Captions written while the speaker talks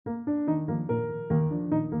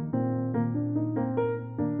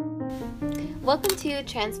Welcome to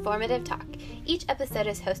Transformative Talk. Each episode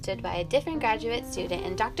is hosted by a different graduate student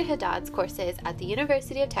in Dr. Haddad's courses at the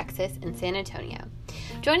University of Texas in San Antonio.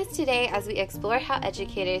 Join us today as we explore how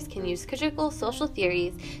educators can use critical social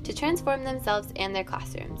theories to transform themselves and their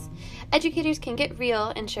classrooms. Educators can get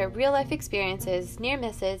real and share real-life experiences, near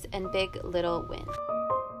misses, and big little wins.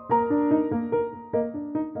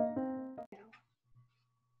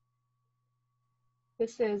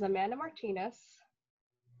 This is Amanda Martinez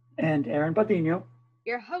and Aaron Patino,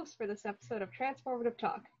 your host for this episode of Transformative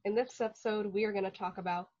Talk. In this episode, we are going to talk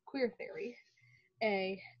about queer theory,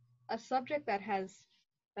 a subject that has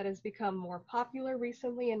become more popular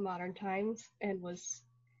recently in modern times, and was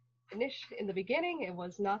in the beginning it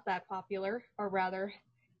was not that popular, or rather,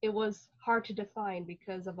 it was hard to define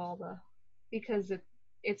because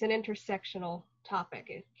it's an intersectional topic.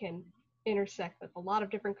 It can intersect with a lot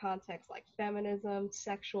of different contexts like feminism,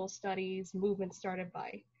 sexual studies, movements started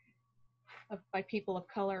by people of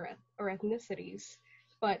color or ethnicities.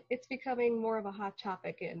 But it's becoming more of a hot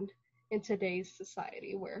topic in today's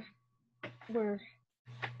society where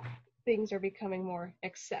things are becoming more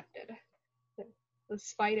accepted.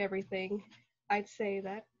 Despite everything, I'd say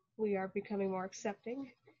that we are becoming more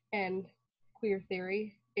accepting, and queer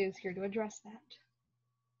theory is here to address that.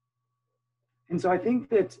 And so I think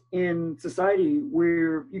that in society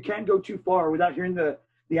where you can't go too far without hearing the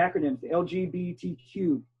acronyms, the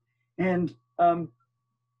LGBTQ. And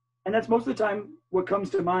that's most of the time what comes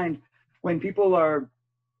to mind when people are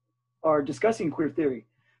discussing queer theory.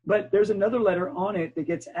 But there's another letter on it that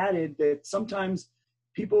gets added that sometimes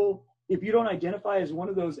people, if you don't identify as one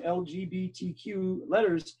of those LGBTQ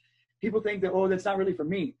letters, people think that, oh, that's not really for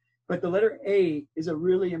me. But the letter A is a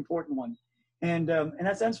really important one. And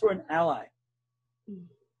that stands for an ally.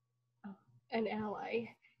 An ally,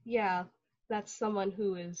 yeah, that's someone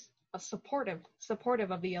who is a supportive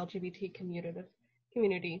of the LGBT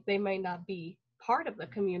community. They may not be part of the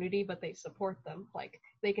community, but they support them. Like,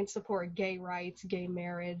 they can support gay rights, gay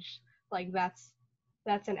marriage. Like, that's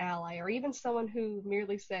an ally. Or even someone who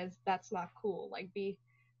merely says that's not cool. Like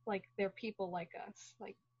they're people like us.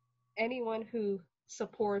 Like, anyone who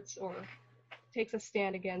supports or takes a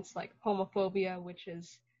stand against like homophobia, which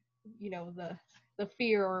is, the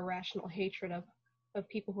fear or irrational hatred of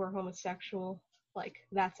people who are homosexual, like,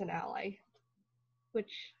 that's an ally.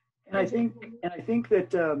 And I think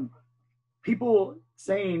that people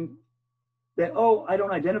saying that, oh, I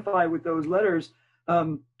don't identify with those letters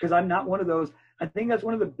because I'm not one of those, I think that's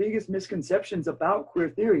one of the biggest misconceptions about queer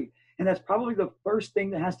theory. And that's probably the first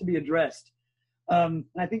thing that has to be addressed. And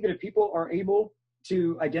I think that if people are able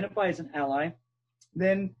to identify as an ally,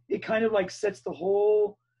 then it kind of like sets the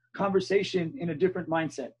whole conversation in a different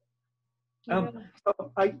mindset. So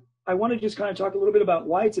I want to just kind of talk a little bit about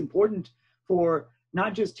why it's important for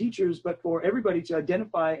not just teachers, but for everybody to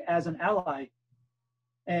identify as an ally.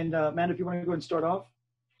 And Amanda, if you want to go and start off.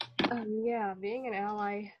 Yeah, being an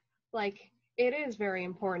ally, like, it is very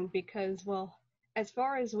important because, well, as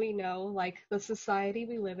far as we know, like, the society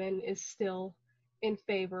we live in is still in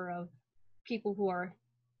favor of people who are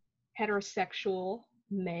heterosexual,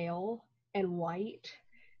 male, and white.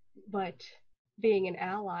 But being an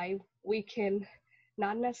ally, we can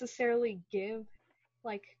not necessarily give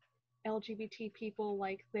like LGBT people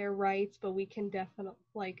like their rights, but we can definitely,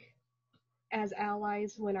 like, as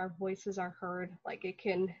allies, when our voices are heard, like, it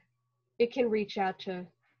can reach out to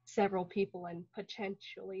several people and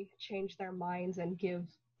potentially change their minds and give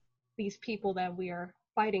these people that we are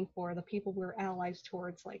fighting for, the people we're allies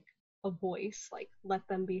towards, like, a voice, like, let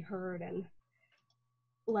them be heard and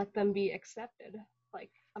let them be accepted.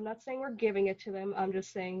 Like, I'm not saying we're giving it to them. I'm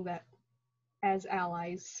just saying that as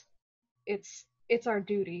allies, it's our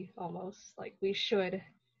duty almost. Like, we should,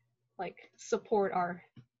 like, support our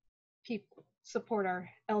people, support our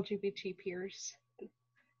LGBT peers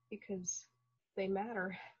because they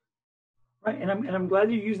matter. Right, and I'm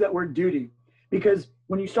glad you used that word duty, because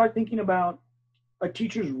when you start thinking about a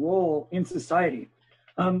teacher's role in society,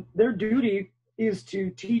 their duty is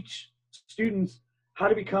to teach students how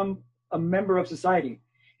to become a member of society.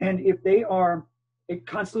 And if they are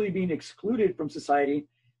constantly being excluded from society,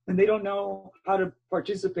 then they don't know how to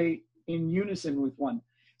participate in unison with one.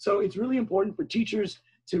 So it's really important for teachers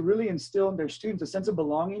to really instill in their students a sense of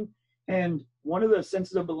belonging. And one of the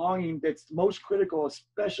senses of belonging that's most critical,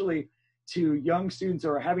 especially to young students who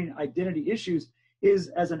are having identity issues, is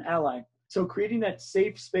as an ally. So creating that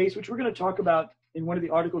safe space, which we're going to talk about in one of the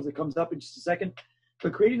articles that comes up in just a second,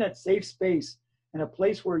 but creating that safe space and a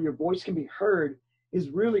place where your voice can be heard is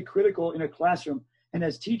really critical in a classroom. And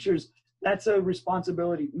as teachers, that's a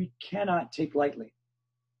responsibility we cannot take lightly.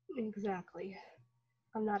 Exactly.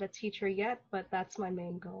 I'm not a teacher yet, but that's my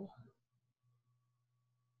main goal.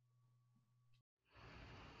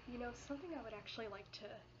 You know, something I would actually like to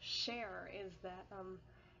share is that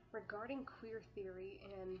regarding queer theory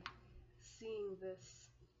and seeing this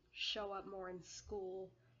show up more in school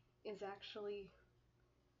is actually,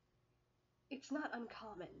 it's not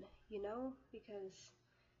uncommon, you know, because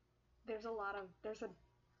there's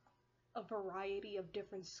a variety of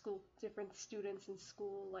different students in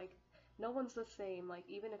school. Like, no one's the same. Like,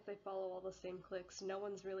 even if they follow all the same cliques, no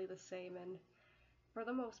one's really the same. And for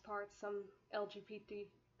the most part, some LGBT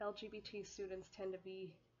students tend to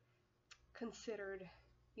be considered,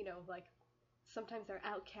 you know, like, sometimes they're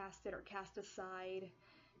outcasted or cast aside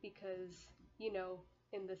because, you know,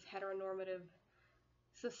 in this heteronormative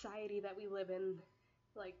society that we live in,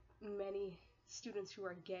 like, many students who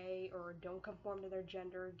are gay or don't conform to their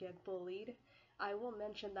gender get bullied. I will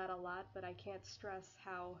mention that a lot, but I can't stress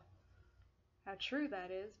how true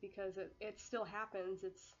that is, because it still happens.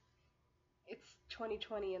 It's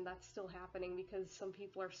 2020 and that's still happening because some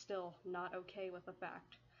people are still not okay with the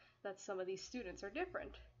fact that some of these students are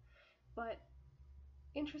different. But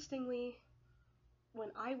interestingly, when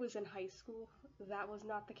I was in high school, that was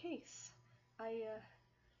not the case. I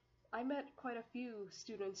I met quite a few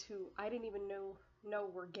students who I didn't even know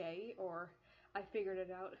were gay, or I figured it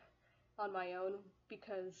out on my own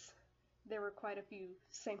because there were quite a few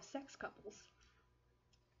same-sex couples.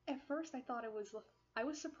 At first, I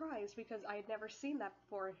was surprised because I had never seen that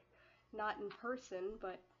before, not in person,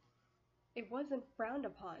 but it wasn't frowned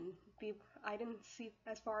upon. I didn't see,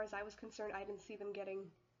 as far as I was concerned, I didn't see them getting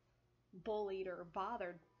bullied or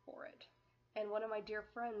bothered for it. And one of my dear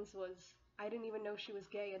friends was, I didn't even know she was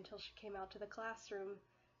gay until she came out to the classroom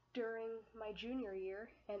during my junior year,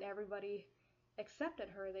 and everybody accepted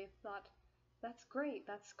her. They thought, that's great,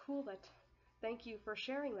 that's cool, thank you for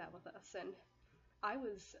sharing that with us. And I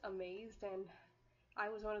was amazed, and I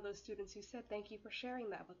was one of those students who said, thank you for sharing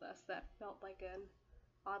that with us. That felt like an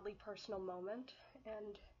oddly personal moment.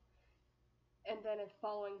 And then in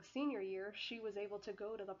following senior year, she was able to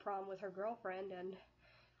go to the prom with her girlfriend, and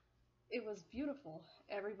it was beautiful.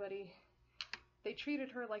 Everybody, they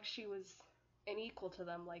treated her like she was an equal to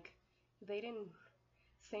them. Like, they didn't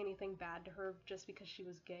say anything bad to her just because she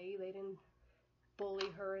was gay. They didn't bully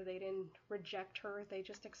her. They didn't reject her. They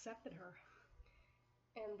just accepted her.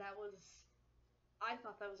 And I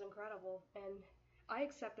thought that was incredible. And I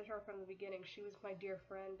accepted her from the beginning. She was my dear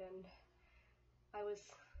friend, and I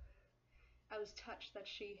was I was touched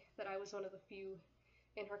that I was one of the few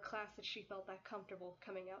in her class that she felt that comfortable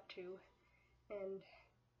coming out to. And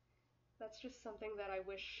that's just something that I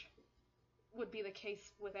wish would be the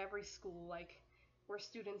case with every school, like, where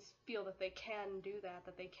students feel that they can do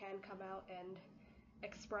that they can come out and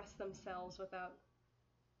express themselves without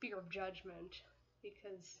fear of judgment,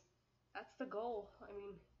 because that's the goal. I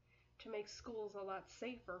mean, to make schools a lot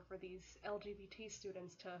safer for these LGBT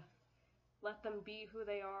students, to let them be who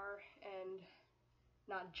they are and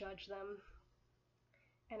not judge them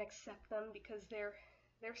and accept them, because they're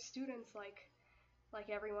students like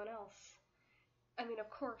everyone else. I mean, of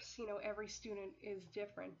course, you know, every student is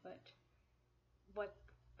different, but what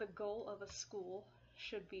the goal of a school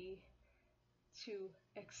should be to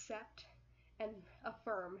accept and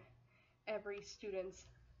affirm every student's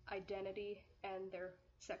identity and their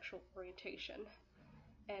sexual orientation,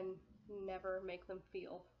 and never make them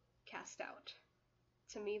feel cast out.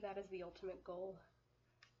 To me, that is the ultimate goal.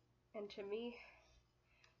 And to me,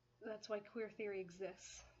 that's why queer theory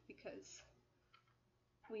exists, because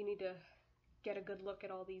we need to get a good look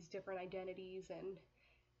at all these different identities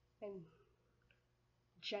and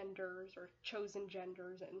genders, or chosen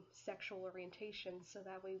genders, and sexual orientations, so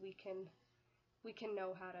that way we can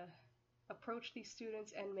know how to approach these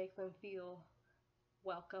students and make them feel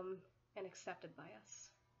welcome and accepted by us.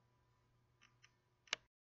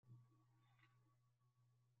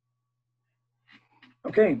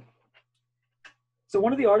 Okay. So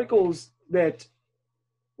one of the articles that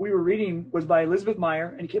we were reading was by Elizabeth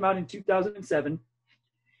Meyer, and it came out in 2007.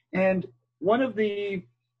 And one of the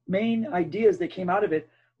main ideas that came out of it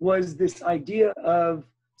was this idea of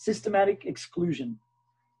systematic exclusion.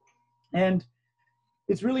 And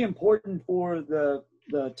it's really important for the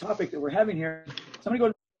topic that we're having here. So I'm going to go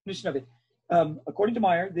to the definition of it. According to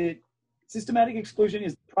Meyer, the systematic exclusion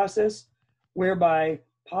is the process whereby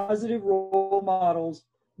positive role models,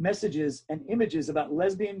 messages, and images about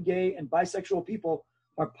lesbian, gay, and bisexual people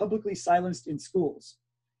are publicly silenced in schools.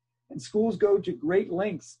 And schools go to great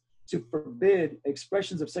lengths to forbid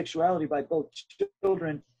expressions of sexuality by both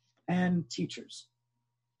children and teachers.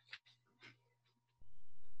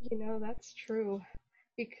 You know, that's true,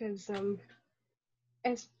 because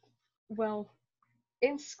as well,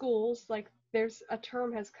 in schools, like there's a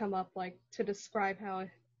term has come up like to describe how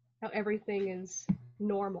everything is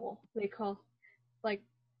normal. They call like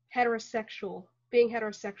heterosexual, being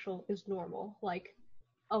heterosexual is normal. Like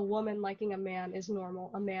a woman liking a man is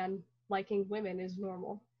normal. A man liking women is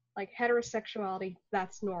normal. Like heterosexuality,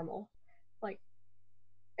 that's normal. Like,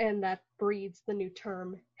 and that breeds the new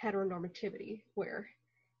term heteronormativity, where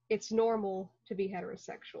it's normal to be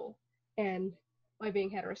heterosexual. And by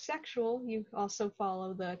being heterosexual, you also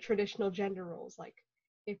follow the traditional gender roles. Like,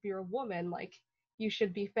 if you're a woman, like, you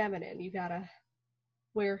should be feminine. You gotta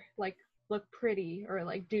wear, like, look pretty or,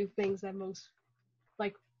 like, do things that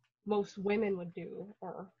like, most women would do,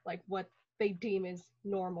 or, like, what they deem is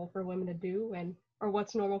normal for women to do, and, or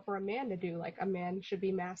what's normal for a man to do. Like, a man should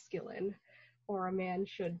be masculine, or a man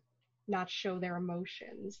should not show their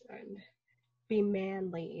emotions and be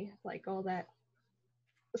manly, like all that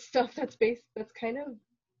stuff that's kind of,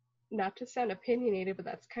 not to sound opinionated, but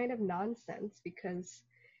that's kind of nonsense, because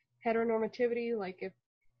heteronormativity, like, if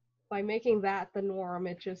by making that the norm,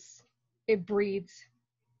 it breeds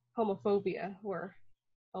homophobia, where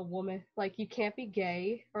a woman, like, you can't be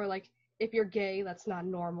gay, or like if you're gay that's not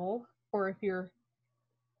normal, or if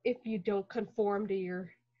you don't conform to your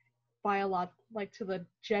like to the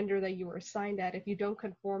gender that you were assigned at, if you don't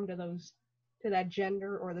conform to that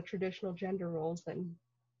gender or the traditional gender roles, then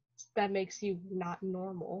that makes you not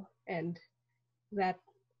normal, and that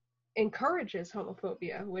encourages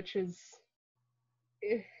homophobia, which is,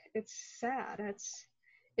 it's sad.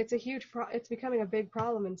 It's a it's becoming a big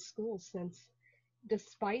problem in schools, since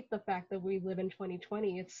despite the fact that we live in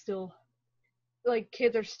 2020, it's still, like,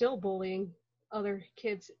 kids are still bullying other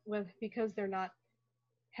kids because they're not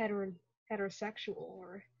heterosexual,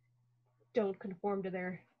 or don't conform to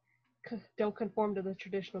the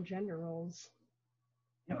traditional gender roles.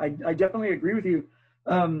 I definitely agree with you.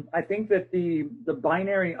 I think that the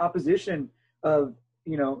binary opposition of,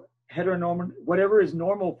 heteronormal, whatever is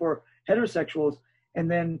normal for heterosexuals, and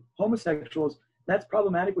then homosexuals, that's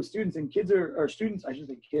problematic with students. And kids or students, I shouldn't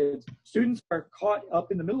say kids, students are caught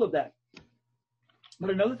up in the middle of that. But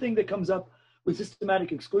another thing that comes up with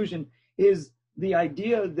systematic exclusion is the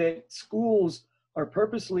idea that schools are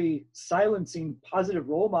purposely silencing positive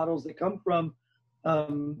role models that come from a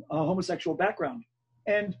homosexual background.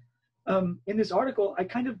 And in this article,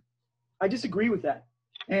 I disagree with that.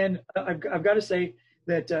 And I've got to say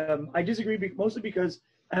that I disagree mostly because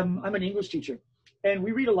I'm an English teacher, and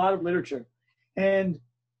we read a lot of literature, and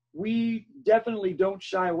we definitely don't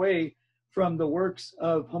shy away from the works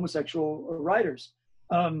of homosexual writers.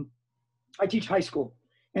 I teach high school,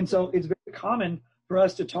 and so it's very common for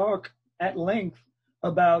us to talk at length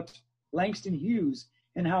about Langston Hughes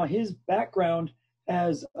and how his background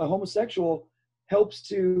as a homosexual helps us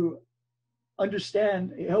to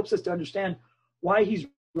understand why he's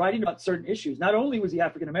writing about certain issues. Not only was he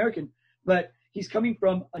African American, but he's coming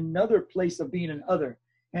from another place of being an other,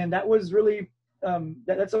 and that was really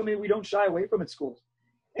that's something we don't shy away from at schools.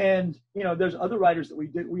 And there's other writers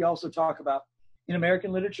that we also talk about in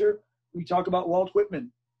American literature. We talk about Walt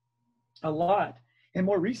Whitman a lot, and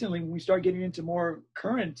more recently, when we start getting into more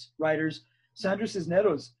current writers, Sandra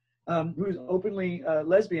Cisneros, who's openly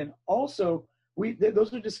lesbian, also.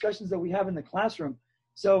 Those are discussions that we have in the classroom.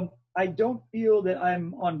 So I don't feel that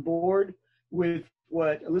I'm on board with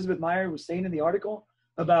what Elizabeth Meyer was saying in the article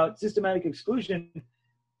about systematic exclusion,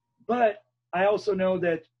 but I also know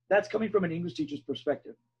that that's coming from an English teacher's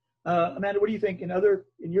perspective. Amanda, what do you think? In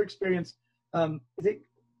your experience, are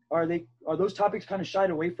those topics kind of shied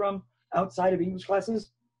away from outside of English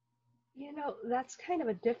classes? That's kind of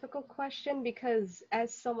a difficult question, because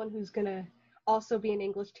as someone who's gonna also be an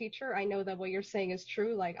English teacher, I know that what you're saying is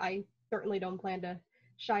true. Like, I certainly don't plan to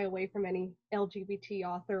shy away from any LGBT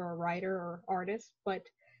author or writer or artist, but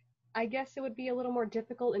I guess it would be a little more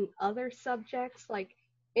difficult in other subjects, like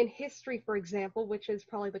in history, for example, which is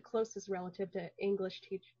probably the closest relative to English.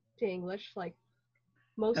 Like,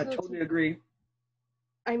 most I of the totally agree.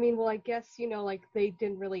 I mean, well, I guess, like, they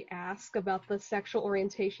didn't really ask about the sexual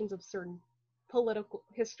orientations of certain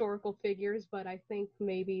historical figures, but I think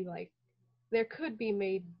maybe, like, there could be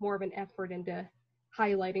made more of an effort into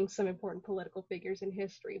highlighting some important political figures in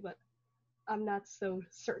history, but I'm not so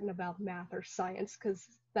certain about math or science, because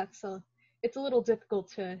it's a little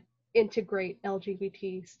difficult to integrate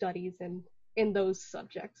LGBT studies in those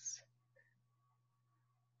subjects.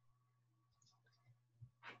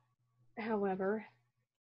 However,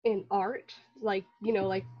 in art, like,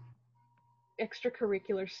 like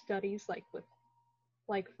extracurricular studies, like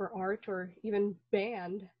for art, or even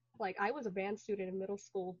band, like, I was a band student in middle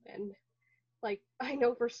school, and like I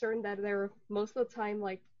know for certain that there are most of the time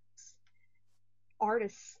like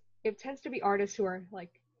artists. It tends to be artists who are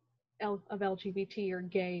like of LGBT or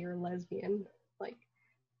gay or lesbian, like.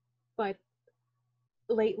 But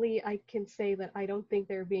lately, I can say that I don't think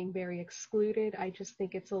they're being very excluded. I just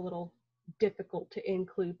think it's a little difficult to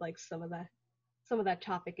include like some of that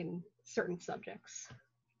topic in certain subjects.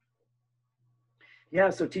 Yeah,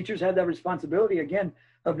 so teachers have that responsibility again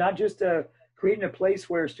of not just creating a place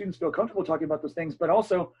where students feel comfortable talking about those things, but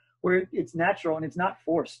also where it's natural and it's not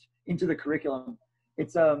forced into the curriculum.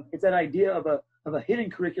 It's that idea of a hidden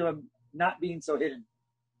curriculum not being so hidden.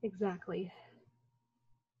 Exactly.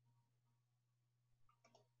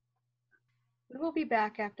 We will be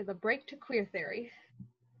back after the break to queer theory.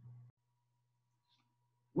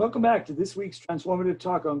 Welcome back to this week's transformative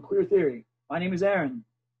talk on queer theory. My name is Aaron.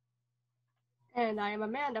 And I am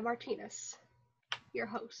Amanda Martinez, your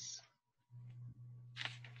host.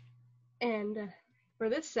 And for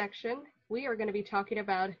this section, we are going to be talking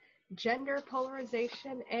about gender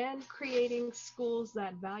polarization and creating schools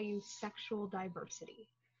that value sexual diversity.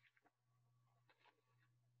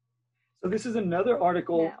 So this is another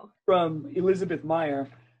article from Elizabeth Meyer,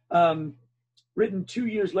 written 2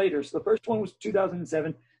 years later. So the first one was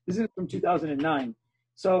 2007. This is from 2009.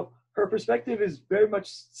 So her perspective is very much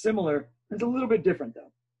similar. It's a little bit different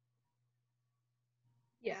though.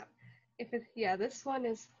 Yeah. This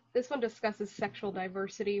one discusses sexual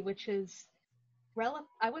diversity, which is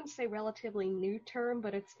I wouldn't say relatively new term,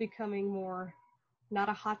 but it's becoming more not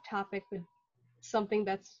a hot topic, but something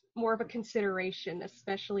that's more of a consideration,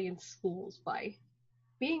 especially in schools, by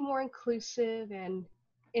being more inclusive and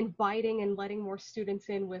inviting and letting more students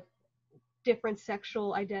in with different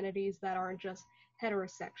sexual identities that aren't just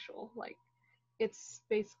heterosexual. Like, it's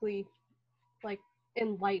basically like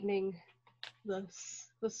enlightening the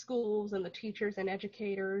schools and the teachers and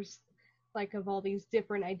educators, like, of all these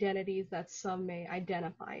different identities that some may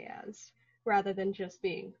identify as, rather than just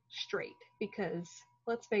being straight. Because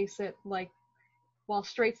let's face it, like, while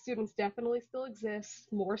straight students definitely still exist,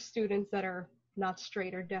 more students that are not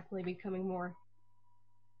straight are definitely becoming more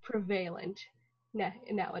prevalent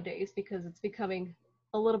nowadays, because it's becoming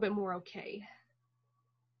a little bit more okay.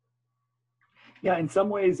 Yeah, in some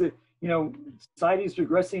ways, society is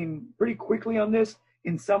progressing pretty quickly on this.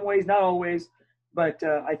 In some ways, not always, but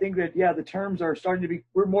I think that, yeah, the terms are starting to be,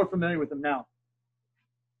 we're more familiar with them now.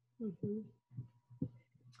 Mm-hmm.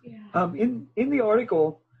 Yeah. In the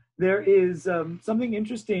article, there is something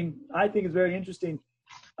interesting, I think is very interesting.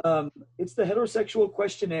 It's the heterosexual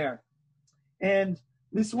questionnaire. And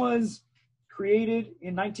this was created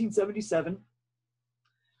in 1977.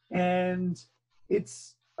 And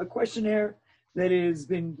it's a questionnaire that has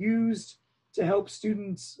been used to help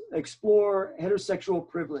students explore heterosexual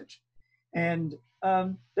privilege. And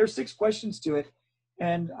there's 6 questions to it.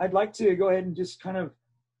 And I'd like to go ahead and just kind of,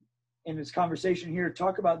 in this conversation here,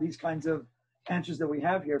 talk about these kinds of answers that we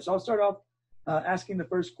have here. So I'll start off asking the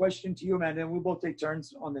first question to you, Amanda, and we'll both take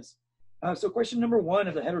turns on this. So question number 1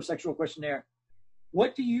 of the heterosexual questionnaire: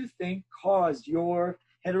 what do you think caused your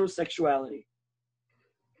heterosexuality?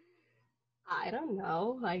 I don't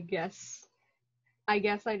know. I guess I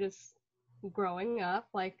just, growing up,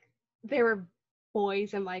 like, there were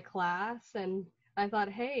boys in my class, and I thought,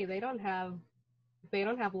 hey, they don't have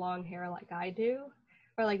long hair like I do,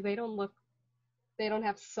 or like they don't look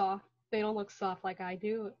soft like I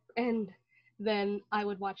do. And then I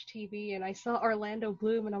would watch TV and I saw Orlando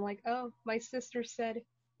Bloom, and I'm like, oh, my sister said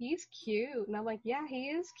he's cute, and I'm like, yeah, he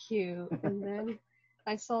is cute. And then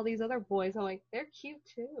I saw these other boys, I'm like, they're cute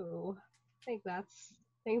too. I think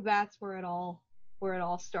that's where it all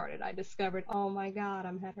started. I discovered, oh my God,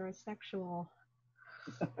 I'm heterosexual.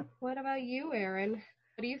 What about you, Aaron?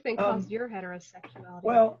 What do you think caused your heterosexuality?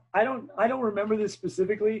 Well, I don't remember this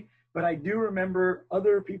specifically, but I do remember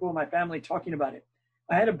other people in my family talking about it.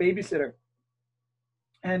 I had a babysitter,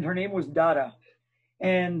 and her name was Dada.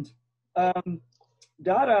 And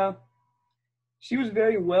Dada, she was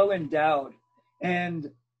very well endowed.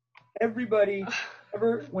 And everybody,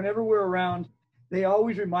 whenever we're around, they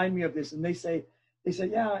always remind me of this. And they say,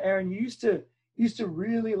 yeah, Aaron, you used to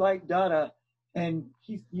really like Dada. And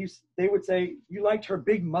they would say, you liked her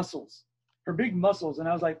big muscles. And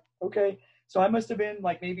I was like, okay. So I must have been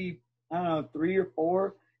like maybe, I don't know, 3 or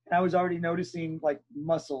 4. And I was already noticing like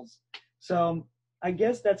muscles. So I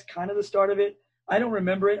guess that's kind of the start of it. I don't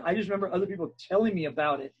remember it. I just remember other people telling me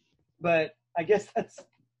about it. But I guess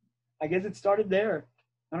it started there.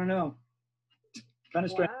 I don't know. Kind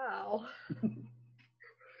of strange. Wow.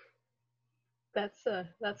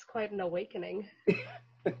 That's quite an awakening.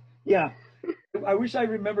 Yeah. I wish I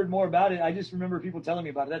remembered more about it. I just remember people telling me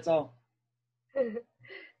about it. That's all.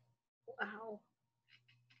 Wow.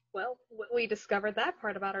 Well, we discovered that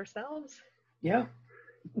part about ourselves. Yeah.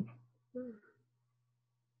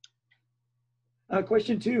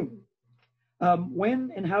 Question 2.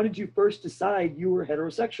 When and how did you first decide you were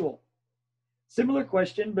heterosexual? Similar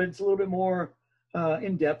question, but it's a little bit more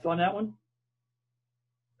in depth on that one.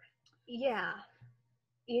 Yeah.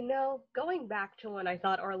 Going back to when I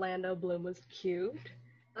thought Orlando Bloom was cute,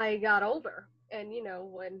 I got older. And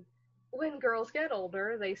when girls get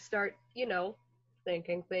older, they start,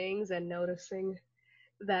 thinking things and noticing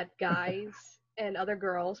that guys and other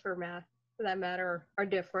girls for that matter are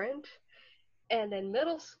different. And in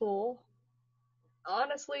middle school,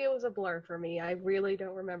 honestly, it was a blur for me. I really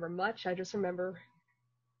don't remember much. I just remember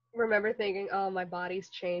thinking, "Oh, my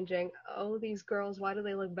body's changing. Oh, these girls, why do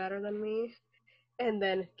they look better than me?" And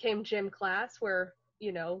then came gym class where,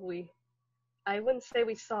 I wouldn't say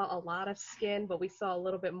we saw a lot of skin, but we saw a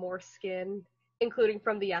little bit more skin, including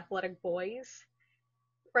from the athletic boys.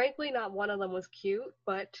 Frankly, not one of them was cute,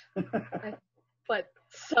 but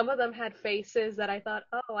some of them had faces that I thought,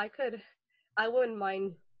 "Oh, I wouldn't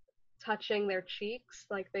mind touching their cheeks.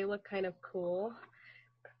 Like they look kind of cool."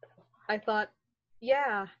 I thought,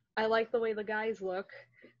 yeah, I like the way the guys look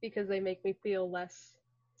because they make me feel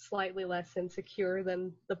slightly less insecure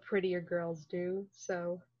than the prettier girls do.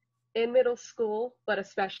 So in middle school, but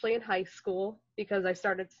especially in high school, because I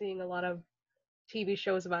started seeing a lot of TV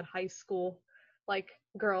shows about high school, like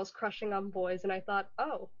girls crushing on boys, and I thought,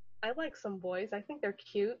 oh, I like some boys. I think they're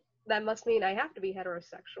cute. That must mean I have to be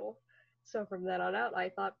heterosexual. So from then on out, I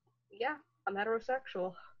thought, yeah, I'm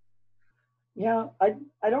heterosexual. Yeah,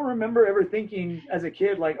 I don't remember ever thinking as a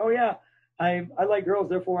kid like, oh yeah, I like girls,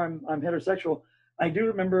 therefore I'm heterosexual. I do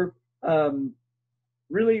remember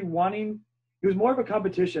really wanting. It was more of a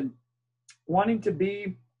competition, wanting to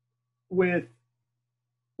be with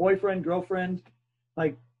boyfriend, girlfriend,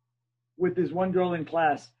 like with this one girl in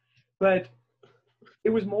class, but it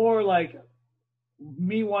was more like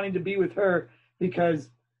me wanting to be with her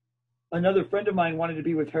because another friend of mine wanted to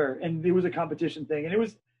be with her, and it was a competition thing, and it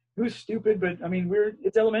was stupid, but I mean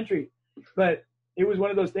it's elementary, but it was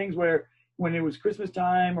one of those things where when it was Christmas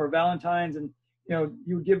time or Valentine's, and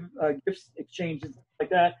you would give gifts exchanges like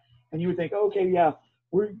that, and you would think, oh, okay, yeah,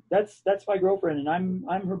 that's my girlfriend, and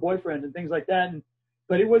I'm her boyfriend, and things like that,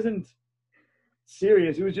 but it wasn't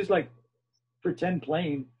serious. It was just like pretend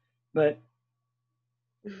playing, but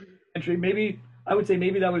entry maybe I would say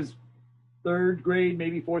maybe that was third grade,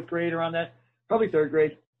 maybe fourth grade, around that, probably third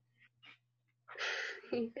grade.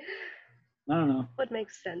 I don't know. What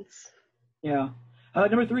makes sense? Yeah.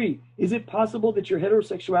 Number 3, is it possible that your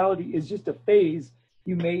heterosexuality is just a phase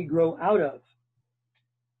you may grow out of?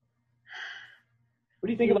 What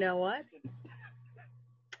do you think You about know what?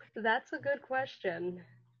 That's a good question.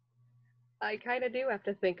 I kind of do have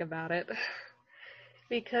to think about it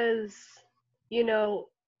because, you know,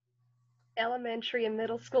 elementary and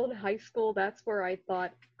middle school and high school, that's where I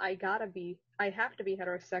thought I have to be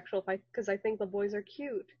heterosexual because I think the boys are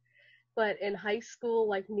cute. But in high school,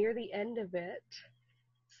 like near the end of it,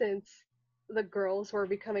 since the girls were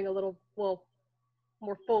becoming a little, well,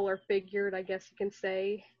 more fuller figured, I guess you can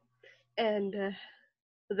say, and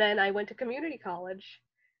then I went to community college,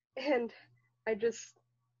 and I just,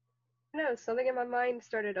 something in my mind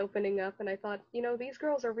started opening up, and I thought, these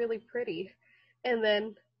girls are really pretty. And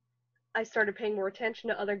then I started paying more attention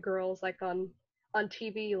to other girls, like on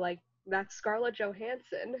TV, like that Scarlett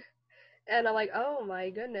Johansson, and I'm like, oh my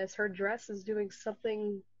goodness, her dress is doing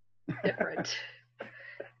something different.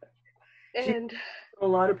 she And a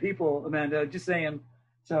lot of people, Amanda, just saying.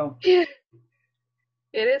 So it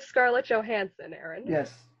is Scarlett Johansson, Aaron.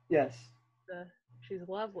 yes, yes. She's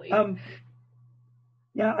lovely.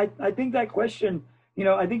 Yeah, I think that question,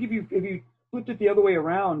 I think if you flipped it the other way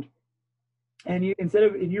around, and you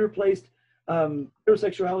replaced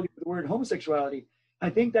heterosexuality with the word homosexuality, I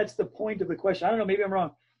think that's the point of the question. I don't know, maybe I'm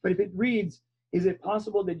wrong, but if it reads, is it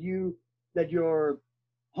possible that your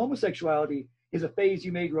homosexuality is a phase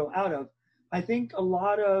you may grow out of? I think a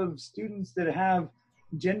lot of students that have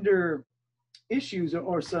gender issues,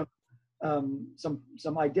 or some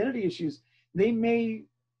identity issues, they may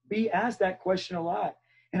be asked that question a lot.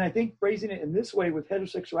 And I think phrasing it in this way, with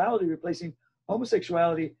heterosexuality replacing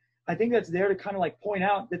homosexuality, I think that's there to kind of like point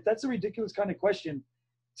out that that's a ridiculous kind of question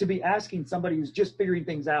to be asking somebody who's just figuring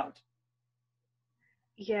things out.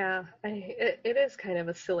 Yeah, it is kind of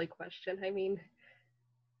a silly question. I mean,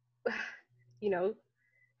 you know,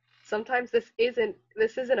 sometimes this isn't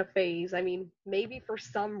a phase. I mean, maybe for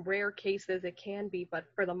some rare cases it can be, but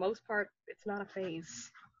for the most part, it's not a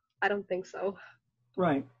phase. I don't think so.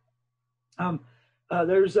 Right.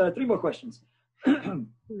 There's 3 more questions. Number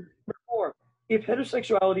 4, if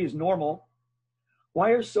heterosexuality is normal,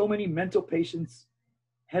 why are so many mental patients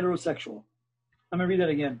heterosexual? I'm going to read that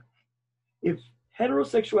again. If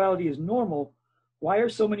heterosexuality is normal, why are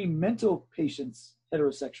so many mental patients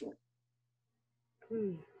heterosexual?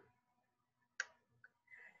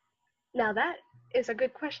 Now that is a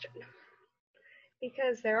good question,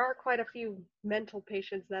 because there are quite a few mental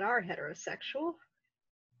patients that are heterosexual,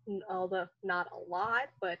 although not a lot,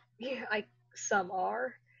 but yeah, some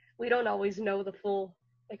are. We don't always know the full,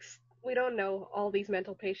 we don't know all these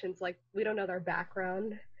mental patients, like we don't know their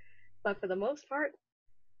background, but for the most part,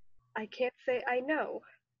 I can't say I know,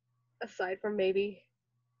 aside from maybe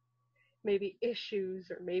issues,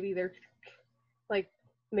 or maybe they're like,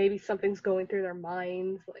 maybe something's going through their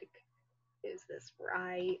minds, like, is this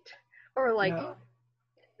right? Or like, Yeah.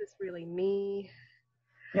 is this really me?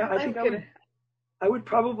 Yeah, I think I would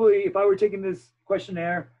probably, if I were taking this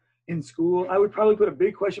questionnaire in school, I would probably put a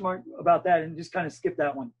big question mark about that and just kind of skip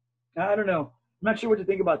that one. I don't know. I'm not sure what to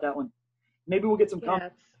think about that one. Maybe we'll get some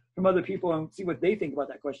comments from other people and see what they think about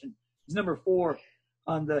that question. It's number 4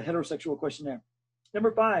 on the heterosexual questionnaire.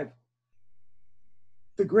 Number 5,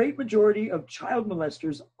 the great majority of child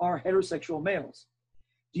molesters are heterosexual males.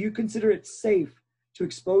 Do you consider it safe to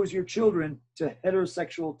expose your children to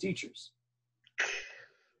heterosexual teachers?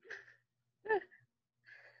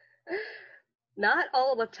 Not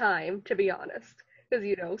all the time, to be honest, because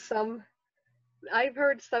I've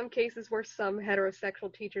heard some cases where some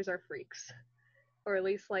heterosexual teachers are freaks, or at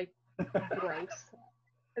least like gross.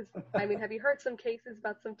 I mean, have you heard some cases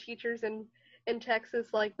about some teachers in Texas,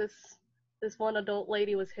 like this one adult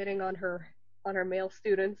lady was hitting on her male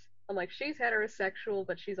students? I'm like, she's heterosexual,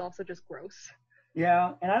 but she's also just gross.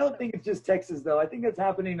 Yeah, and I don't think it's just Texas though. I think that's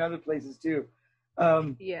happening in other places too.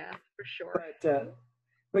 Yeah, for sure.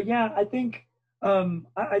 But yeah, I think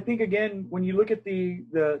again, when you look at the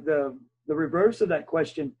reverse of that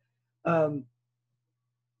question,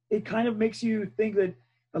 it kind of makes you think that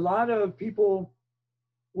a lot of people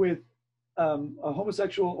with a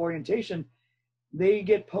homosexual orientation, they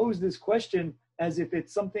get posed this question as if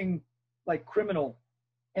it's something like criminal,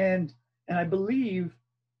 and I believe,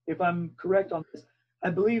 if I'm correct on this, I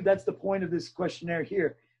believe that's the point of this questionnaire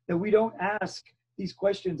here, that we don't ask these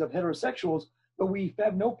questions of heterosexuals, but we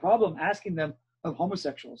have no problem asking them of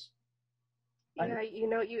homosexuals. Yeah,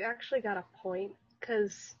 you actually got a point,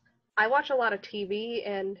 because I watch a lot of TV,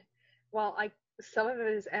 and while some of it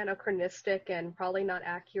is anachronistic and probably not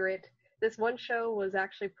accurate, this one show was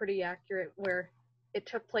actually pretty accurate, where it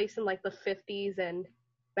took place in like the 50s, and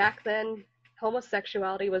back then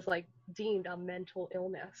homosexuality was like deemed a mental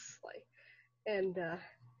illness, like, and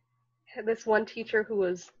this one teacher who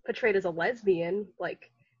was portrayed as a lesbian,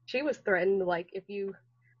 like, she was threatened, like, if you,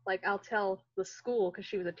 like, I'll tell the school, because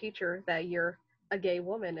she was a teacher, that you're a gay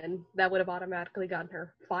woman, and that would have automatically gotten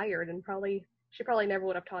her fired, and she probably never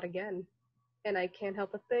would have taught again. And I can't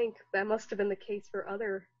help but think that must have been the case for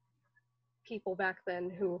other people back then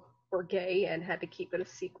who were gay and had to keep it a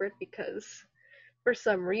secret, because for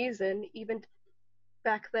some reason, even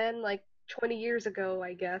back then, like 20 years ago,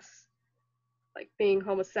 I guess, like, being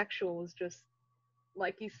homosexual was just,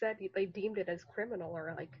 like you said, they deemed it as criminal,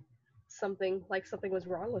 or like something was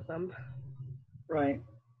wrong with them. Right.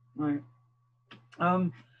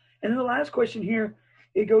 And then the last question here,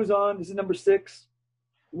 it goes on, this is number 6.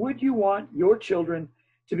 Would you want your children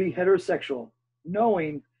to be heterosexual,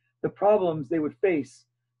 knowing the problems they would face,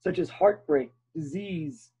 such as heartbreak,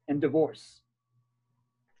 disease, and divorce?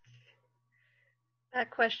 That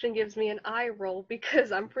question gives me an eye roll,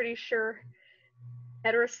 because I'm pretty sure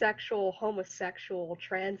heterosexual, homosexual,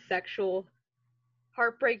 transsexual,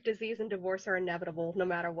 heartbreak, disease, and divorce are inevitable no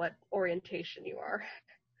matter what orientation you are.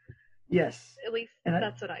 Yes. At least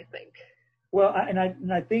that's what I think. Well,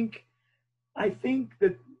 I think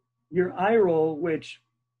that your eye roll, which,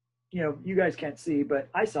 you guys can't see, but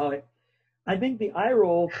I saw it. I think the eye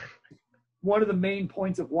roll, one of the main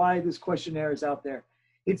points of why this questionnaire is out there.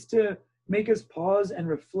 It's to make us pause and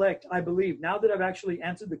reflect. I believe, now that I've actually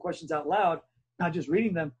answered the questions out loud, not just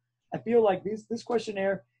reading them, I feel like this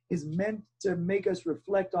questionnaire is meant to make us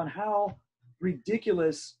reflect on how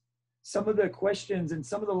ridiculous some of the questions and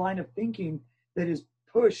some of the line of thinking that is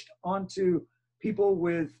pushed onto people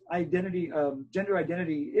with gender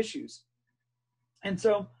identity issues. And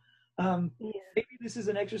so maybe this is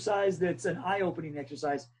an exercise that's an eye-opening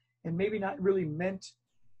exercise, and maybe not really meant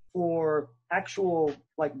for actual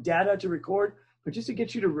like data to record, but just to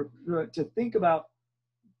get you to think about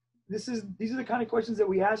these are the kind of questions that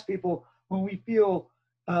we ask people when we feel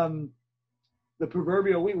the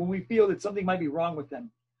proverbial when we feel that something might be wrong with them.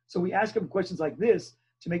 So we ask them questions like this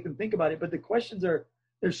to make them think about it, but the questions they're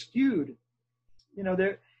skewed, you know,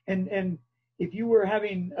 they're, and if you were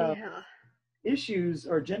having Yeah. issues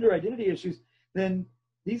or gender identity issues, then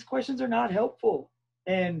these questions are not helpful.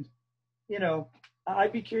 And, you know,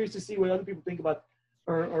 I'd be curious to see what other people think about,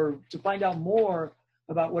 or to find out more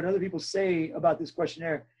about what other people say about this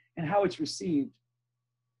questionnaire and how it's received.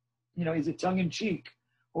 You know, is it tongue in cheek,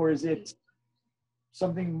 or is it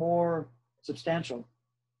something more substantial?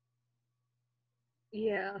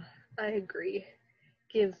 Yeah, I agree.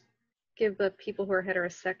 Give the people who are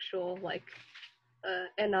heterosexual like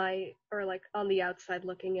an eye, or like on the outside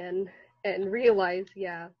looking in, and realize,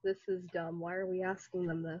 yeah, this is dumb. Why are we asking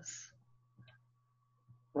them this?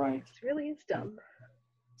 Right. This really is dumb.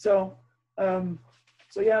 So,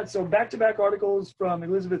 so back-to-back articles from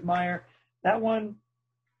Elizabeth Meyer. That one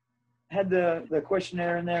had the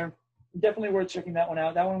questionnaire in there. Definitely worth checking that one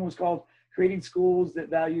out. That one was called Creating Schools That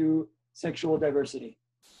Value Sexual Diversity.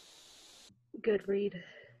 Good read.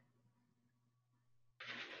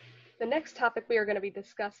 The next topic we are going to be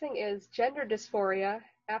discussing is gender dysphoria,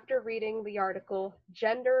 after reading the article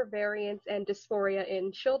Gender Variance and Dysphoria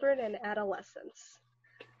in Children and Adolescents.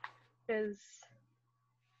 Because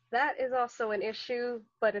that is also an issue,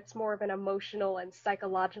 but it's more of an emotional and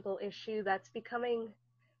psychological issue that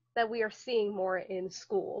we are seeing more in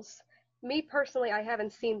schools. Me personally, I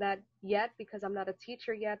haven't seen that yet because I'm not a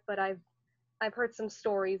teacher yet, but I've heard some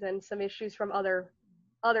stories and some issues from other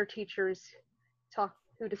teachers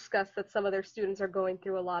who discuss that some of their students are going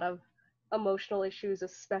through a lot of emotional issues,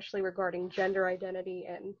 especially regarding gender identity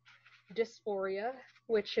and dysphoria,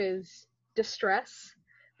 which is distress,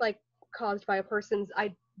 like caused by a person's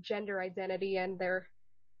gender identity and their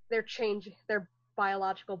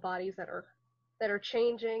biological bodies that are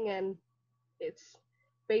changing, and it's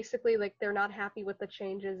basically like they're not happy with the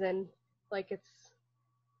changes, and like it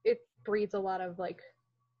breeds a lot of like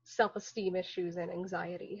self-esteem issues and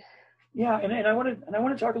anxiety. Yeah, and I want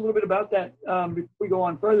to talk a little bit about that before we go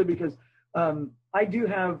on further, because I do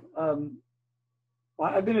have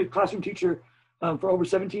I've been a classroom teacher for over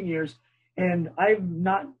 17 years, and I'm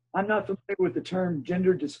not familiar with the term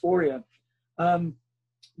gender dysphoria.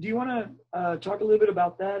 Do you want to talk a little bit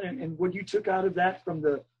about that and what you took out of that from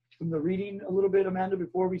the reading a little bit, Amanda,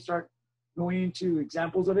 before we start going into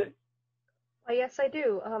examples of it? Yes, I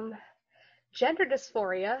do. Gender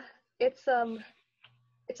dysphoria, it's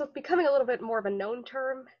becoming a little bit more of a known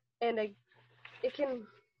term, and it can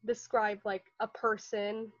describe like a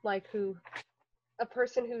person who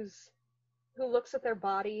looks at their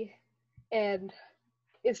body and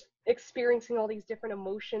is experiencing all these different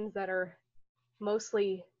emotions that are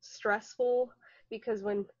mostly stressful, because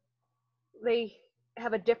when they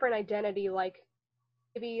have a different identity, like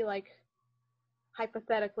maybe like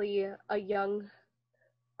hypothetically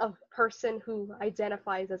a person who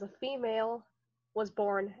identifies as a female was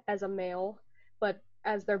born as a male, but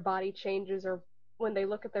as their body changes, or when they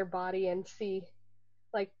look at their body and see,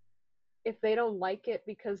 like, if they don't like it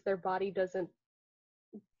because their body doesn't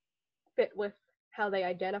fit with how they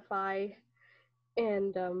identify,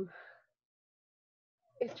 and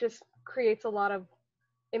it just creates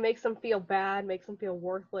it makes them feel bad, makes them feel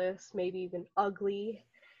worthless, maybe even ugly.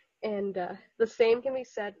 And the same can be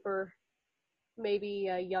said for maybe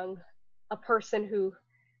a person who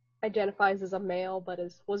identifies as a male but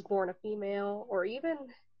was born a female, or even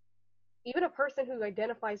a person who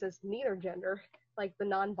identifies as neither gender, like the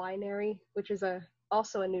non-binary, which is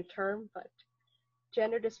also a new term. But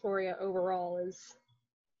gender dysphoria overall is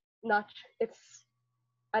not,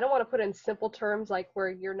 I don't want to put it in simple terms like where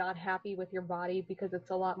you're not happy with your body, because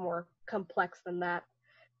it's a lot more complex than that,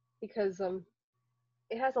 because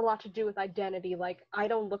it has a lot to do with identity. Like, I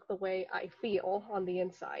don't look the way I feel on the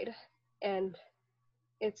inside, and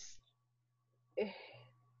it's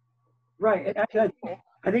right. And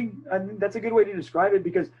I think that's a good way to describe it,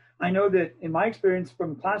 because I know that in my experience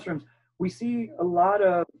from classrooms, we see a lot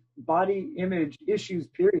of body image issues,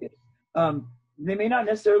 period. They may not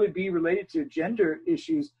necessarily be related to gender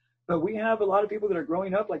issues, but we have a lot of people that are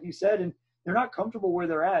growing up, like you said, and they're not comfortable where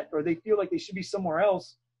they're at, or they feel like they should be somewhere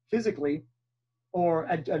else physically or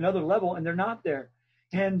at another level, and they're not there.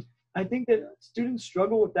 And I think that students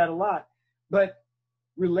struggle with that a lot. But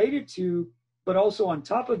related to, but also on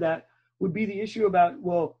top of that, would be the issue about,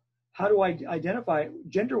 well, how do I identify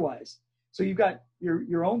gender-wise? So you've got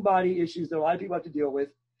your own body issues that a lot of people have to deal with,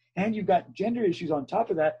 and you've got gender issues on top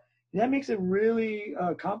of that. And that makes it really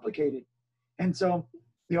complicated. And so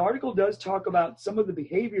the article does talk about some of the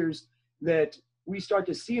behaviors that we start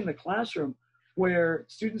to see in the classroom, where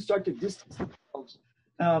students start to distance themselves.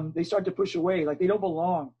 They start to push away, like they don't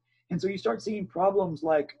belong. And so you start seeing problems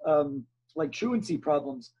like like truancy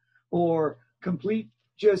problems or complete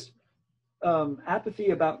just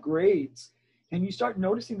apathy about grades. And you start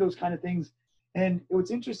noticing those kind of things. And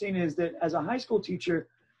what's interesting is that as a high school teacher,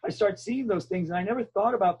 I start seeing those things, and I never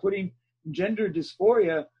thought about putting gender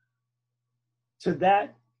dysphoria to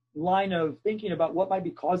that line of thinking about what might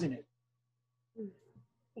be causing it.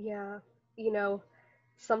 Yeah, you know,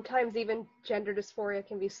 sometimes even gender dysphoria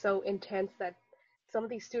can be so intense that some of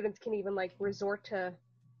these students can even like resort to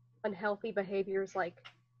unhealthy behaviors like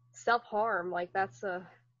self-harm. Like that's a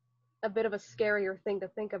bit of a scarier thing to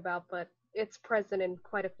think about, but it's present in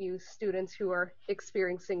quite a few students who are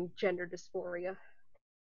experiencing gender dysphoria.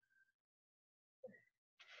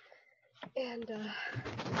 And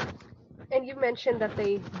you mentioned that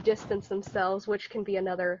they distance themselves, which can be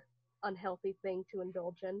another unhealthy thing to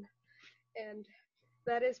indulge in. And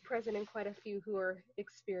that is present in quite a few who are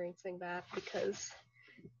experiencing that because,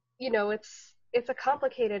 you know, it's a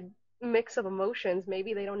complicated mix of emotions.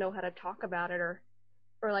 Maybe they don't know how to talk about it, or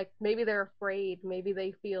like maybe they're afraid, maybe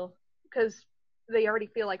they feel, because they already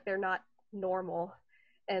feel like they're not normal.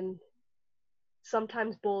 And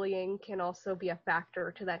sometimes bullying can also be a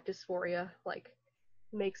factor to that dysphoria, like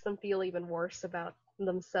makes them feel even worse about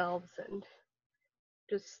themselves, and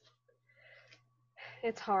just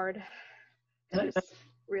it's hard. It's just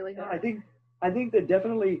really hard. I think that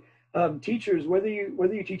definitely teachers, whether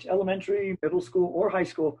you teach elementary, middle school, or high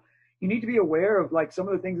school, you need to be aware of like some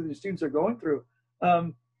of the things that the students are going through.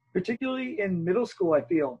 Particularly in middle school, I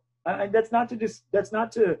feel that's not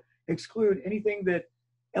to exclude anything that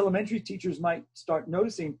elementary teachers might start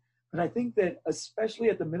noticing, but I think that especially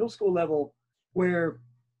at the middle school level, where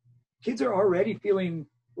kids are already feeling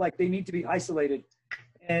like they need to be isolated,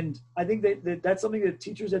 and I think that that's something that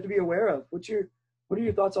teachers have to be aware of. What are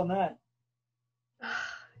your thoughts on that?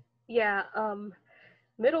 Yeah,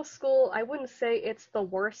 middle school, I wouldn't say it's the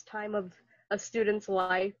worst time of a student's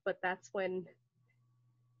life, but that's when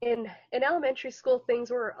in elementary school things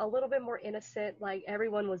were a little bit more innocent, like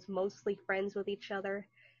everyone was mostly friends with each other.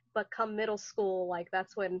 But come middle school, like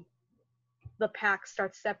that's when the pack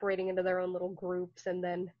starts separating into their own little groups, and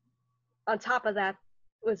then on top of that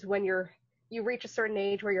was when you reach a certain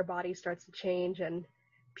age where your body starts to change and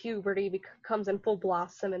puberty comes in full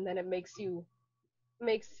blossom, and then makes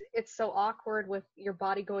it so awkward with your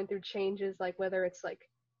body going through changes, like whether it's like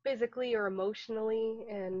physically or emotionally,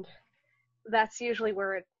 and that's usually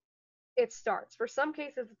where it starts. For some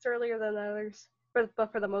cases it's earlier than others, but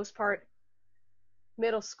for the most part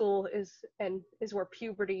middle school is where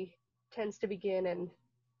puberty tends to begin, and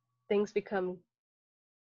things become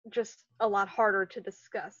just a lot harder to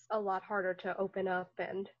discuss, a lot harder to open up,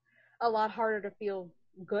 and a lot harder to feel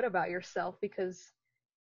good about yourself because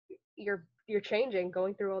you're changing,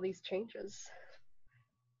 going through all these changes.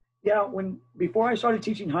 Yeah, when before I started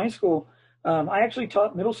teaching high school, I actually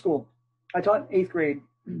taught middle school. I taught eighth grade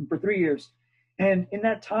for 3 years, and in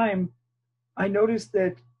that time, I noticed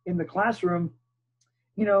that in the classroom,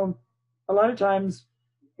 you know, a lot of times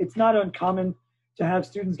it's not uncommon to have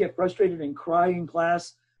students get frustrated and cry in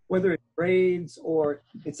class, whether it's grades or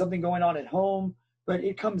it's something going on at home, but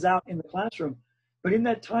it comes out in the classroom. But in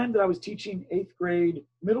that time that I was teaching eighth grade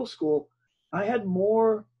middle school, I had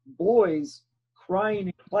more boys crying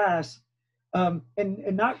in class, and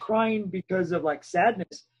not crying because of like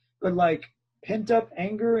sadness, but like pent up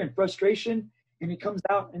anger and frustration. And it comes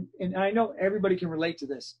out, and I know everybody can relate to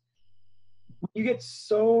this. You get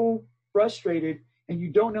so frustrated and you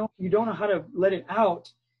don't know how to let it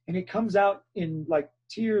out, and it comes out in like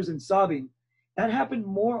tears and sobbing. That happened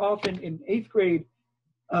more often in eighth grade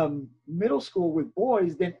middle school with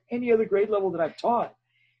boys than any other grade level that I've taught.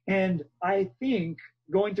 And I think,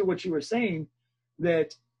 going to what you were saying,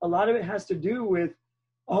 that a lot of it has to do with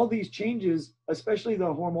all these changes, especially the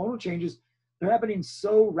hormonal changes. They're happening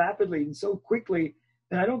so rapidly and so quickly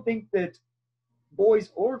that I don't think that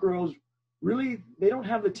boys or girls really, they don't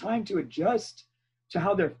have the time to adjust to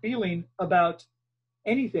how they're feeling about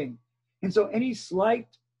anything. And so any slight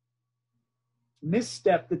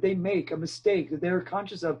misstep that they make, a mistake that they're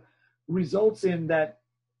conscious of, results in that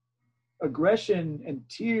aggression and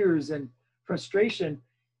tears and frustration.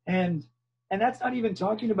 And that's not even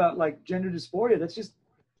talking about like gender dysphoria. That's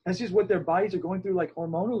just what their bodies are going through, like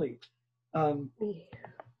hormonally. Um,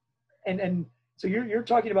 and so you're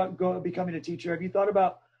talking about becoming a teacher. Have you thought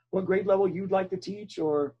about what grade level you'd like to teach,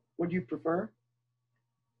 or what you prefer?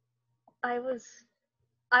 I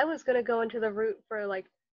was gonna go into the route for like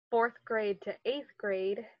fourth grade to eighth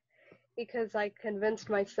grade because I convinced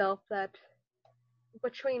myself that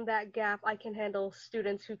between that gap I can handle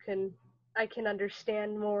students who I can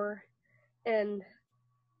understand more, and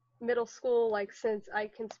middle school, like, since I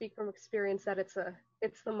can speak from experience that it's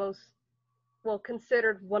the most, well,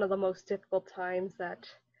 considered one of the most difficult times that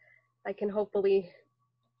I can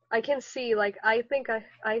see, like, I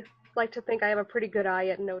like to think I have a pretty good eye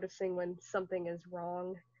at noticing when something is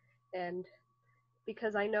wrong, and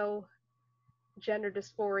because I know gender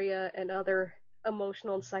dysphoria and other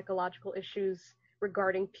emotional and psychological issues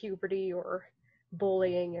regarding puberty or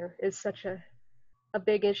bullying is such a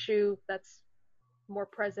big issue that's more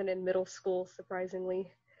present in middle school, surprisingly,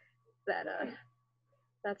 that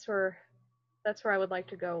that's where I would like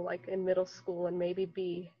to go, like in middle school, and maybe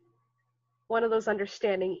be one of those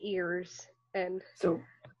understanding ears. And so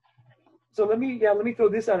let me throw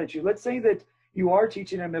this out at you. Let's say that you are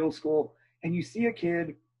teaching in middle school and you see a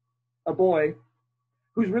kid, a boy,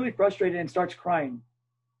 who's really frustrated and starts crying.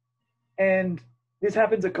 And this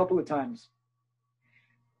happens a couple of times.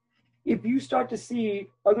 If you start to see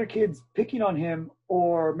other kids picking on him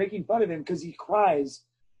or making fun of him because he cries,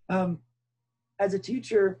 as a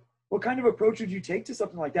teacher, what kind of approach would you take to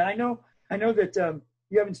something like that? I know that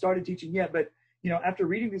you haven't started teaching yet, but after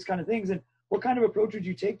reading these kind of things, and what kind of approach would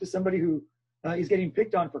you take to somebody who is getting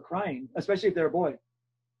picked on for crying, especially if they're a boy?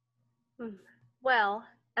 Well,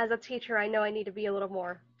 as a teacher, I know I need to be a little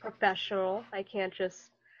more professional. I can't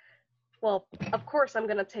just, well, of course I'm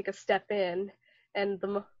going to take a step in, and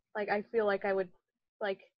I feel like I would,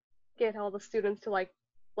 like, get all the students to, like,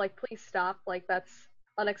 please stop, like, that's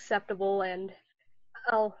unacceptable, and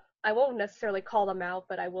I won't necessarily call them out,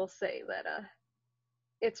 but I will say that,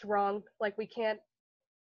 it's wrong, like, we can't,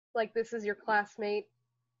 like, this is your classmate,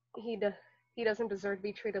 he doesn't deserve to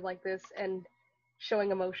be treated like this, and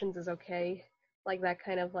showing emotions is okay, like, that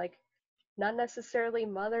kind of, like, not necessarily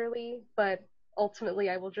motherly, but ultimately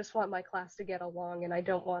I will just want my class to get along, and I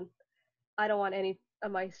don't want any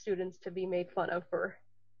of my students to be made fun of for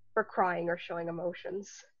crying or showing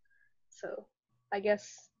emotions. So I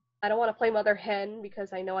guess I don't want to play mother hen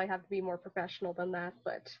because I know I have to be more professional than that,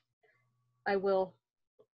 but I will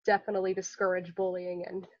definitely discourage bullying,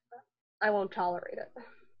 and I won't tolerate it.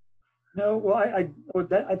 No, well, I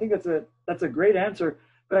think that's a great answer,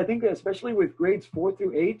 but I think that especially with grades 4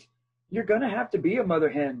 through 8, you're gonna have to be a mother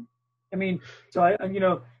hen. I mean, so I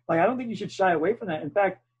don't think you should shy away from that. In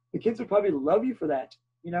fact, the kids would probably love you for that.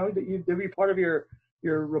 That they'll be part of your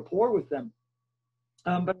rapport with them.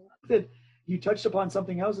 But that you touched upon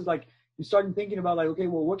something else is like you started thinking about, like, okay,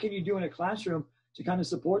 well, what can you do in a classroom to kind of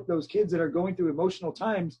support those kids that are going through emotional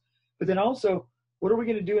times? But then also, what are we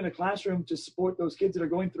going to do in a classroom to support those kids that are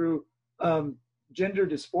going through gender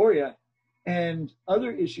dysphoria and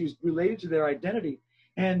other issues related to their identity?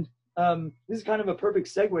 And this is kind of a perfect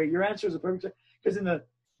segue. Your answer is a perfect segue, because in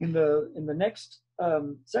the next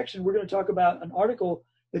section, we're going to talk about an article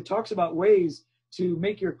that talks about ways to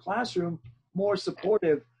make your classroom more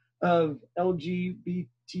supportive of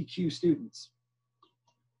LGBTQ students.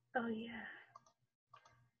 Oh, yeah.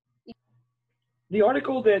 The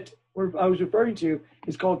article that I was referring to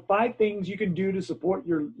is called 5 Things You Can Do to Support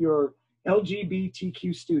Your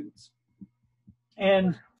LGBTQ Students.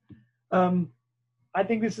 And I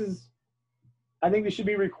think this should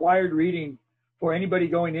be required reading for anybody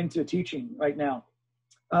going into teaching right now.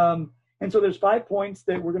 And so there's 5 points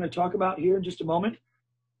that we're going to talk about here in just a moment.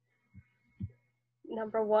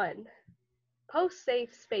 Number 1, post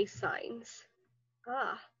safe space signs.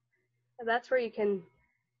 That's where you can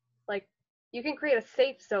create a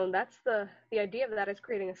safe zone. That's the idea of that, is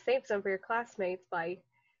creating a safe zone for your classmates by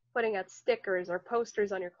putting out stickers or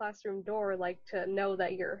posters on your classroom door, like, to know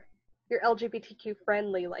that you're LGBTQ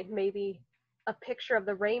friendly, like maybe a picture of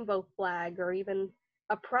the rainbow flag, or even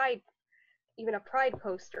a pride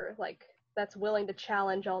poster, like, that's willing to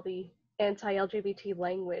challenge all the anti-LGBT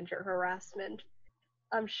language or harassment.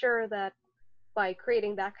 I'm sure that by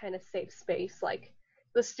creating that kind of safe space, like,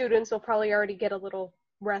 the students will probably already get a little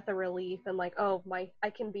breath of relief, and like, oh, I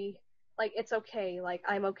can be, like, it's okay, like,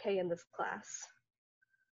 I'm okay in this class.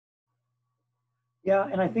 Yeah,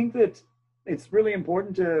 and I think that it's really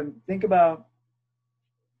important to think about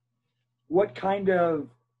what kind of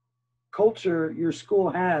culture your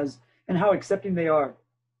school has and how accepting they are.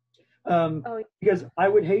 Because I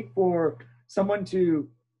would hate for someone to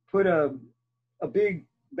put a big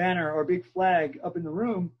banner or a big flag up in the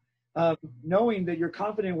room, knowing that you're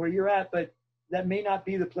confident where you're at, but that may not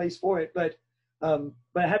be the place for it. But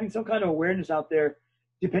having some kind of awareness out there,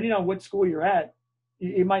 depending on what school you're at,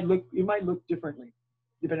 it might look differently,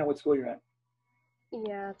 depending on what school you're at.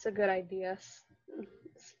 Yeah, it's a good idea.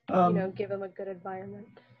 Give them a good environment.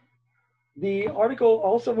 The article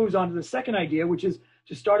also moves on to the second idea, which is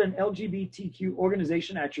to start an LGBTQ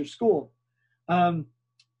organization at your school.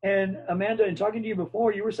 And Amanda, in talking to you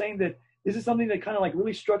before, you were saying that this is something that kind of like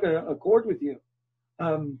really struck a chord with you,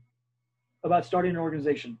 about starting an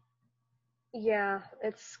organization. Yeah,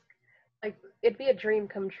 it's like it'd be a dream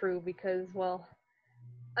come true because, well,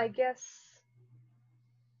 I guess,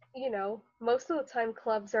 most of the time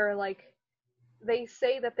clubs are like, they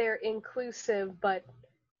say that they're inclusive, but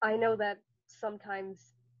I know that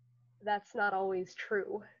sometimes that's not always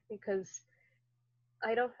true because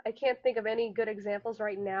I can't think of any good examples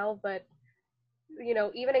right now, but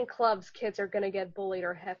even in clubs, kids are going to get bullied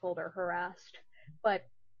or heckled or harassed. But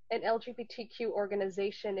an LGBTQ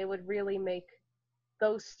organization, it would really make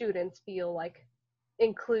those students feel like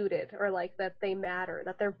included, or like that they matter,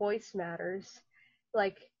 that their voice matters,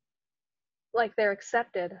 like they're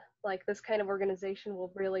accepted. Like this kind of organization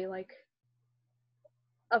will really, like,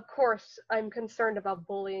 of course I'm concerned about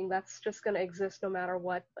bullying, that's just going to exist no matter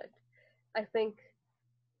what, but I think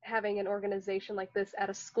having an organization like this at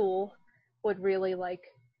a school would really, like,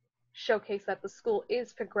 showcase that the school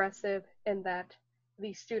is progressive and that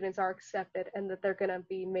these students are accepted and that they're going to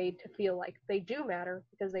be made to feel like they do matter,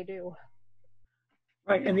 because they do.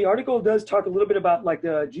 Right, and the article does talk a little bit about like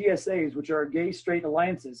the GSAs, which are gay straight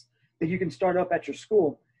alliances that you can start up at your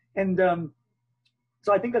school. And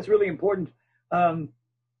so I think that's really important.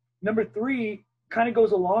 Number 3 kind of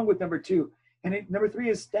goes along with number 2. And number 3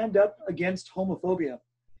 is stand up against homophobia.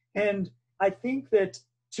 And I think that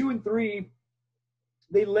 2 and 3,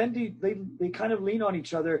 they kind of lean on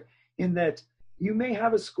each other in that you may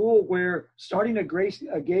have a school where starting a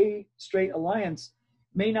gay straight alliance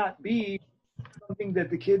may not be something that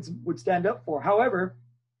the kids would stand up for. However,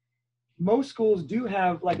 most schools do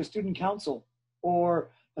have like a student council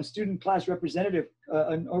or a student class representative,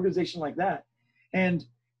 an organization like that. And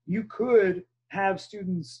you could have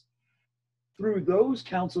students through those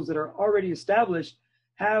councils that are already established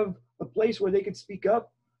have a place where they could speak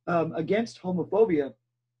up against homophobia,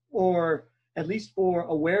 or at least for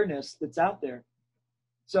awareness that's out there.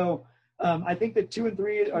 So I think that 2 and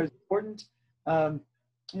 3 are important.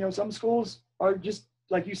 Some schools are just,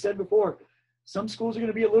 like you said before, some schools are going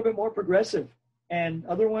to be a little bit more progressive and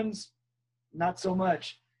other ones not so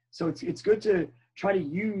much. So it's good to try to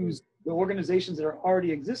use the organizations that are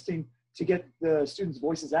already existing to get the students'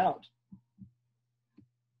 voices out.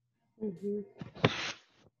 Mm-hmm.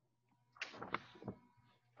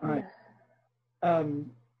 All right.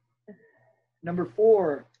 Number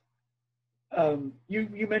 4,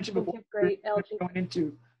 you mentioned before going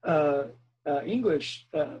into English,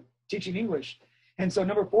 teaching English. And so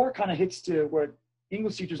number 4 kind of hits to what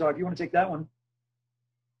English teachers are. If you want to take that one.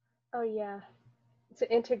 Oh, yeah.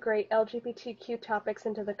 To integrate LGBTQ topics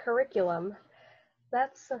into the curriculum.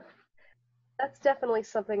 That's definitely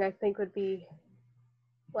something I think would be,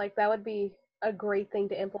 like, that would be a great thing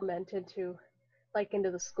to implement into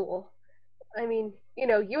the school. I mean,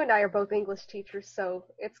 you and I are both English teachers, so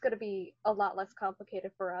it's going to be a lot less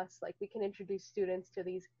complicated for us. Like, we can introduce students to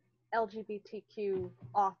these LGBTQ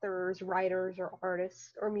authors, writers, or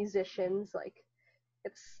artists, or musicians. Like,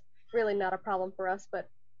 it's really not a problem for us, but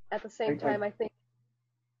at the same time, I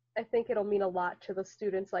think it'll mean a lot to the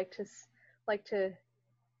students, like to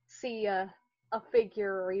see a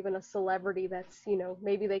figure or even a celebrity that's,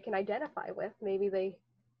 maybe they can identify with. Maybe they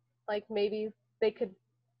could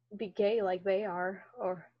be gay like they are,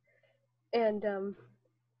 and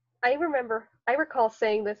I recall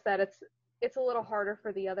saying this, that it's a little harder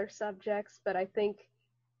for the other subjects, but I think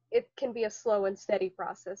it can be a slow and steady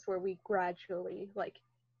process where we gradually, like,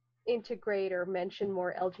 integrate or mention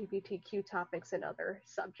more LGBTQ topics in other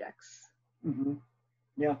subjects. Mm-hmm.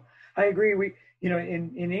 Yeah, I agree. We,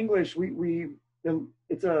 in English,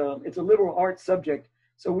 it's a liberal arts subject,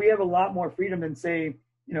 so we have a lot more freedom than, say,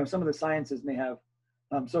 some of the sciences may have.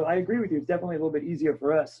 So I agree with you. It's definitely a little bit easier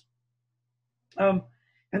for us. And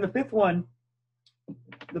the fifth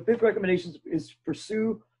recommendation is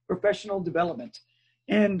pursue professional development.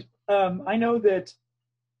 And I know that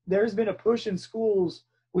there's been a push in schools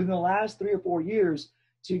within the last 3 or 4 years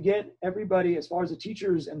to get everybody, as far as the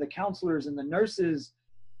teachers and the counselors and the nurses,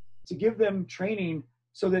 to give them training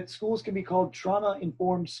so that schools can be called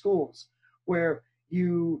trauma-informed schools, where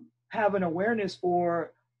you have an awareness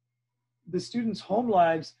for the students' home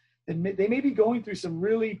lives, and they may be going through some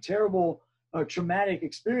really terrible, traumatic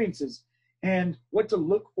experiences, and what to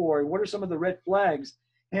look for, and what are some of the red flags.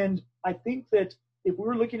 And I think that if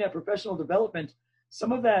we're looking at professional development,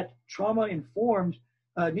 some of that trauma-informed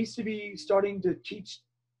needs to be starting to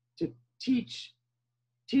teach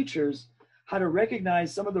teachers how to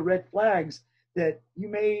recognize some of the red flags that you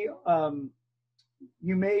may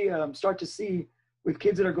start to see with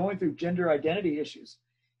kids that are going through gender identity issues.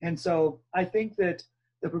 And so I think that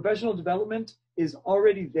the professional development is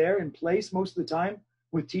already there in place most of the time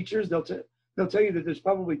with teachers. They'll tell you that there's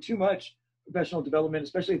probably too much professional development,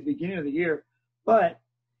 especially at the beginning of the year. But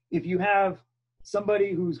if you have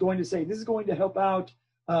somebody who's going to say, this is going to help out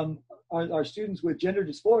our students with gender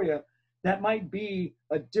dysphoria, that might be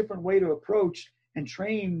a different way to approach and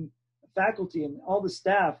train faculty and all the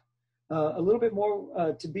staff a little bit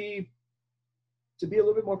more to be a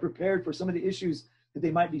little bit more prepared for some of the issues that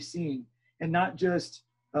they might be seeing, and not just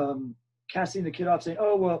casting the kid off saying,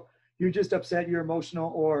 oh, well, you're just upset, you're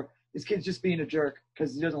emotional, or this kid's just being a jerk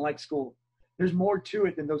because he doesn't like school. There's more to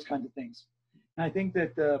it than those kinds of things. And I think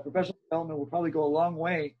that professional development will probably go a long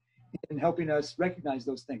way in helping us recognize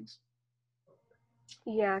those things.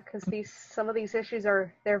 Yeah, because some of these issues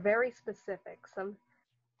they're very specific.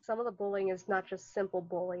 Some of the bullying is not just simple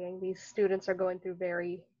bullying. These students are going through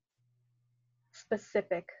very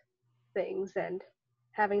specific things, and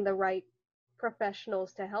having the right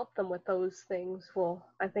professionals to help them with those things will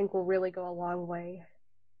really go a long way,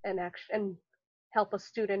 and help a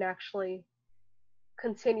student actually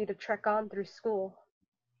continue to trek on through school.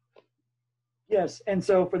 Yes, and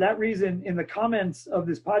so for that reason, in the comments of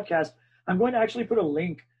this podcast, I'm going to actually put a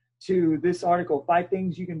link to this article, 5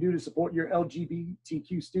 Things You Can Do to Support Your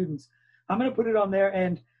LGBTQ Students. I'm going to put it on there,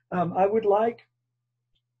 and I would like,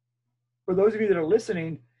 for those of you that are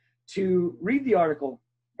listening, to read the article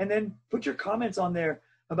and then put your comments on there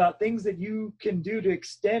about things that you can do to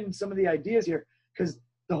extend some of the ideas here, because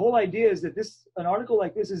the whole idea is that an article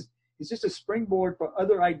like this is just a springboard for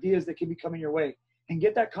other ideas that can be coming your way, and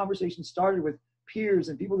get that conversation started with peers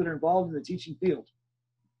and people that are involved in the teaching field.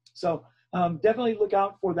 So definitely look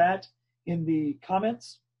out for that in the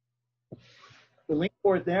comments, the link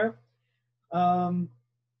for it there. Well,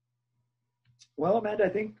 Amanda, I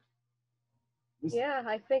think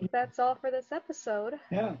that's all for this episode.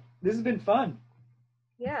 Yeah, this has been fun.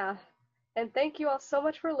 Yeah, and thank you all so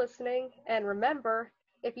much for listening. And remember,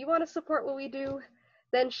 if you want to support what we do,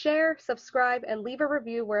 then share, subscribe, and leave a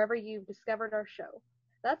review wherever you've discovered our show.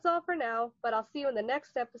 That's all for now, but I'll see you in the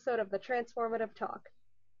next episode of the Transformative Talk.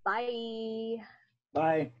 Bye.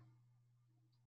 Bye.